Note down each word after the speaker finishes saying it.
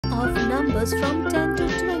numbers from 10 to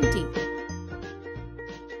 20.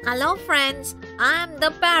 Hello friends, I am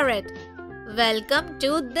the parrot. Welcome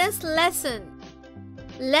to this lesson.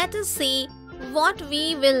 Let us see what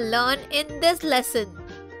we will learn in this lesson.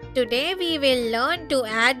 Today we will learn to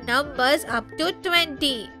add numbers up to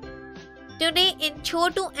 20. Today in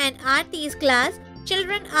Chotu and Aarti's class,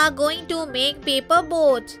 children are going to make paper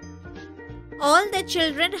boats. All the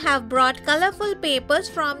children have brought colorful papers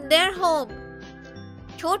from their home.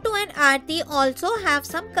 Chotu and Aarti also have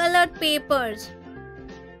some colored papers.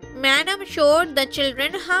 Madam showed the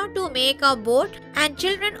children how to make a boat and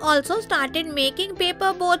children also started making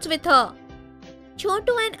paper boats with her.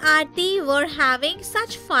 Chotu and Aarti were having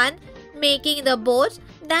such fun making the boats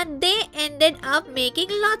that they ended up making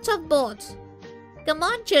lots of boats. Come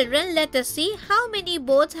on children, let us see how many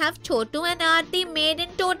boats have Chotu and Aarti made in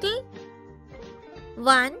total.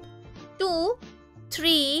 1, 2,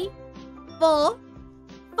 3, 4,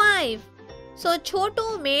 5. So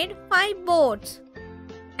Chotu made 5 boats.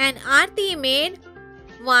 And Aarti made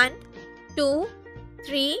 1, 2,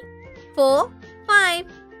 3, 4, 5.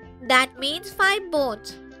 That means 5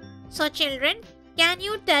 boats. So children, can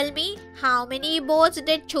you tell me how many boats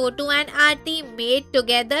did Chotu and Aarti made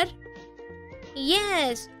together?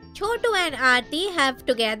 Yes, Chotu and Aarti have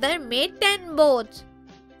together made 10 boats.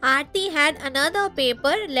 Aarti had another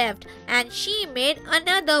paper left and she made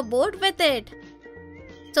another boat with it.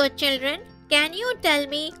 So children, can you tell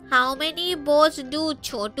me how many boats do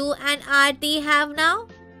Chotu and Aarti have now?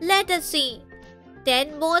 Let us see.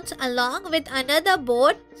 10 boats along with another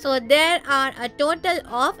boat, so there are a total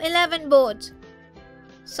of 11 boats.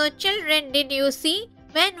 So children, did you see?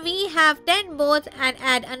 When we have 10 boats and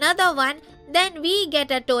add another one, then we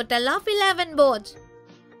get a total of 11 boats.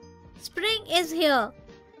 Spring is here.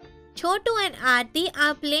 Chotu and Aarti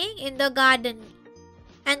are playing in the garden.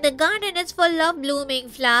 And the garden is full of blooming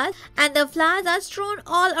flowers and the flowers are strewn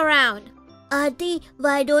all around. Aarti,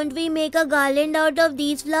 why don't we make a garland out of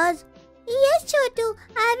these flowers? Yes, Chotu,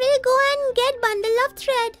 I will go and get bundle of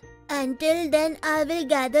thread. Until then, I will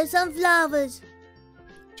gather some flowers.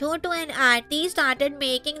 Chotu and Aarti started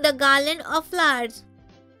making the garland of flowers.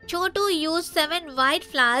 Chotu used 7 white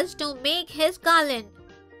flowers to make his garland.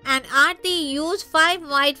 And Aarti used 5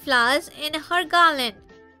 white flowers in her garland.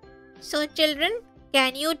 So children,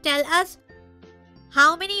 can you tell us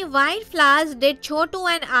how many white flowers did Chotu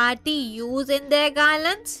and Aarti use in their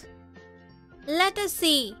garlands? Let us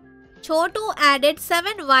see. Chotu added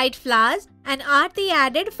 7 white flowers and Aarti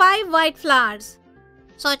added 5 white flowers.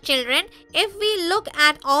 So children, if we look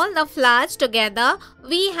at all the flowers together,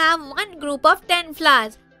 we have one group of 10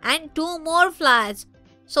 flowers and 2 more flowers.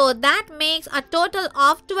 So that makes a total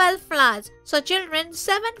of 12 flowers. So children,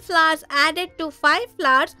 7 flowers added to 5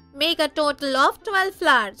 flowers make a total of 12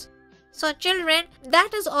 flowers. So children,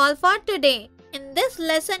 that is all for today. In this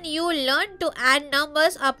lesson, you learned to add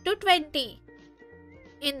numbers up to 20.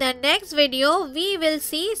 In the next video, we will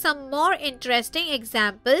see some more interesting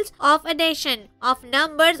examples of addition of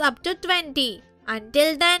numbers up to 20.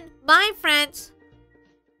 Until then, bye friends.